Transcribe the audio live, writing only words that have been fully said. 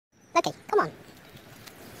Loki, come on.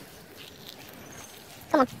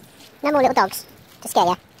 Come on. No more little dogs to scare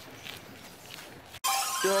you.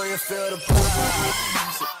 Do you feel the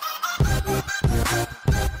vibes?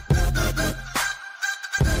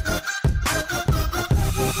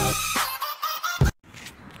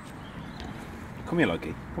 Come here,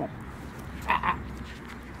 Loki. Come on.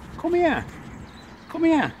 Come here. Come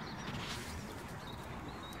here.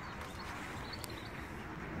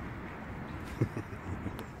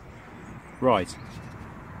 Right.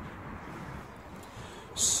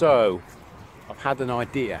 So, I've had an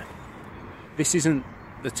idea. This isn't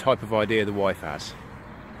the type of idea the wife has,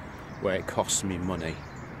 where it costs me money.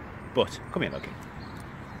 But, come here, Loki.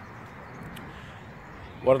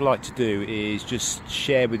 What I'd like to do is just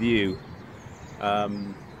share with you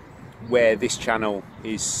where this channel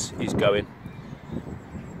is going.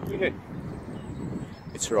 What are you doing?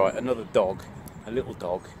 It's right, another dog, a little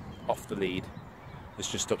dog, off the lead, has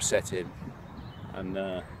just upset him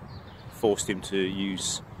and forced him to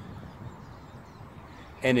use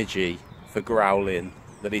energy for growling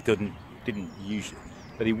that he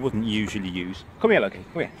wouldn't usually use. Come here, Loki.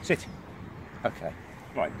 Come here. Sit. Okay.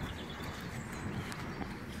 Right.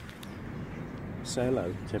 Say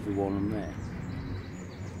hello to everyone on there.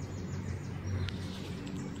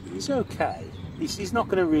 He's okay. He's not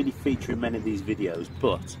going to really feature in many of these videos,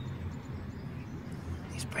 but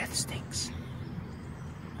his breath stinks,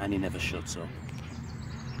 and he never shuts up.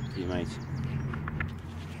 You mate.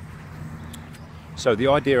 So the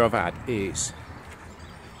idea I've had is,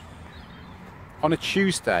 on a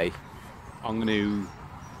Tuesday, I'm going to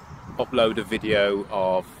upload a video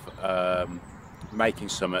of making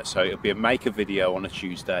something. So it'll be a maker video on a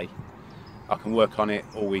Tuesday. I can work on it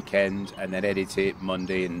all weekend and then edit it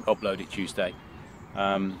Monday and upload it Tuesday.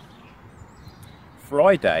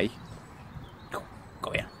 Friday, got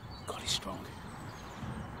ya. God, he's strong.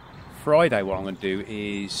 Friday, what I'm going to do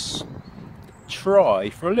is try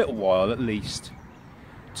for a little while at least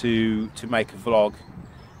to make a vlog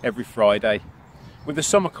every Friday. With the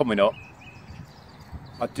summer coming up,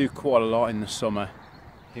 I do quite a lot in the summer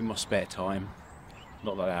in my spare time.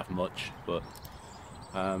 Not that I have much, but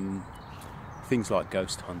things like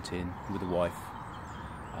ghost hunting with the wife,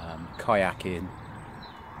 kayaking,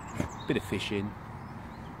 a bit of fishing,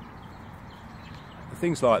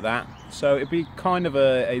 things like that. So it'd be kind of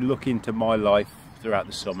a look into my life throughout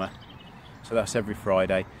the summer. So that's every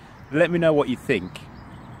Friday. Let me know what you think.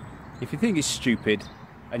 If you think it's stupid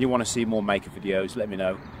and you want to see more maker videos, let me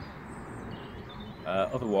know.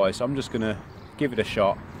 Otherwise, I'm just going to give it a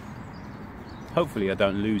shot. Hopefully I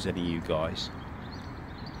don't lose any of you guys.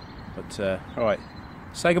 But, alright.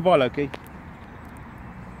 Say goodbye, Loki.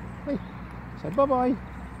 Hey, say bye-bye.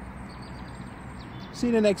 See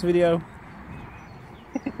you in the next video.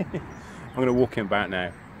 I'm going to walk him back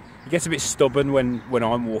now. He gets a bit stubborn when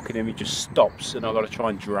I'm walking him. He just stops and I've got to try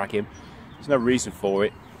and drag him. There's no reason for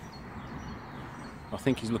it. I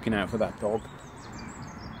think he's looking out for that dog,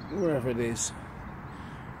 wherever it is.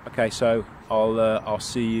 Okay, so I'll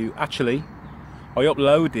see you. Actually, I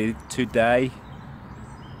uploaded today,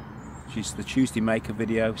 which is the Tuesday maker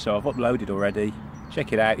video. So I've uploaded already.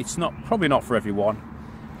 Check it out. It's probably not for everyone.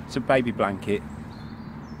 It's a baby blanket.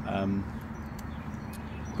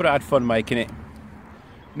 But I had fun making it.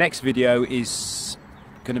 Next video is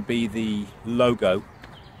going to be the logo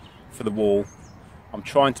for the wall. I'm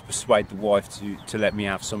trying to persuade the wife to let me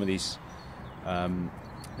have some of these.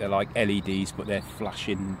 They're like LEDs, but they're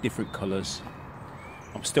flashing different colours.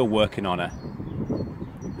 I'm still working on it.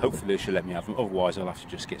 Hopefully she'll let me have them. Otherwise I'll have to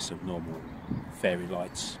just get some normal fairy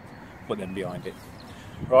lights, put them behind it.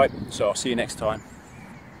 Right, so I'll see you next time.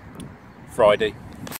 Friday.